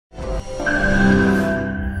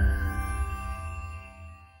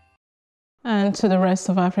And to the rest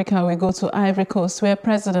of Africa, we go to Ivory Coast, where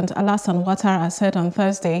President Alassane Ouattara said on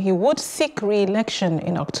Thursday he would seek re-election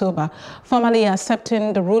in October, formally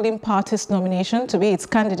accepting the ruling party's nomination to be its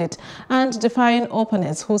candidate and defying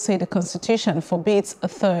opponents who say the constitution forbids a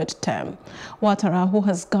third term. Ouattara, who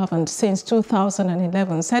has governed since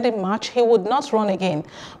 2011, said in March he would not run again,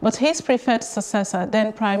 but his preferred successor,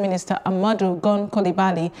 then Prime Minister Amadou Gon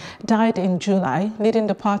Coulibaly, died in July, leading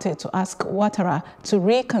the party to ask Ouattara to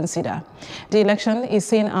reconsider. The election is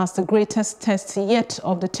seen as the greatest test yet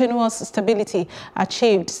of the tenuous stability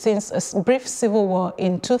achieved since a brief civil war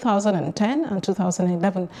in 2010 and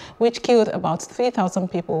 2011, which killed about 3,000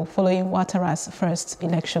 people following Ouattara's first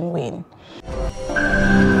election win.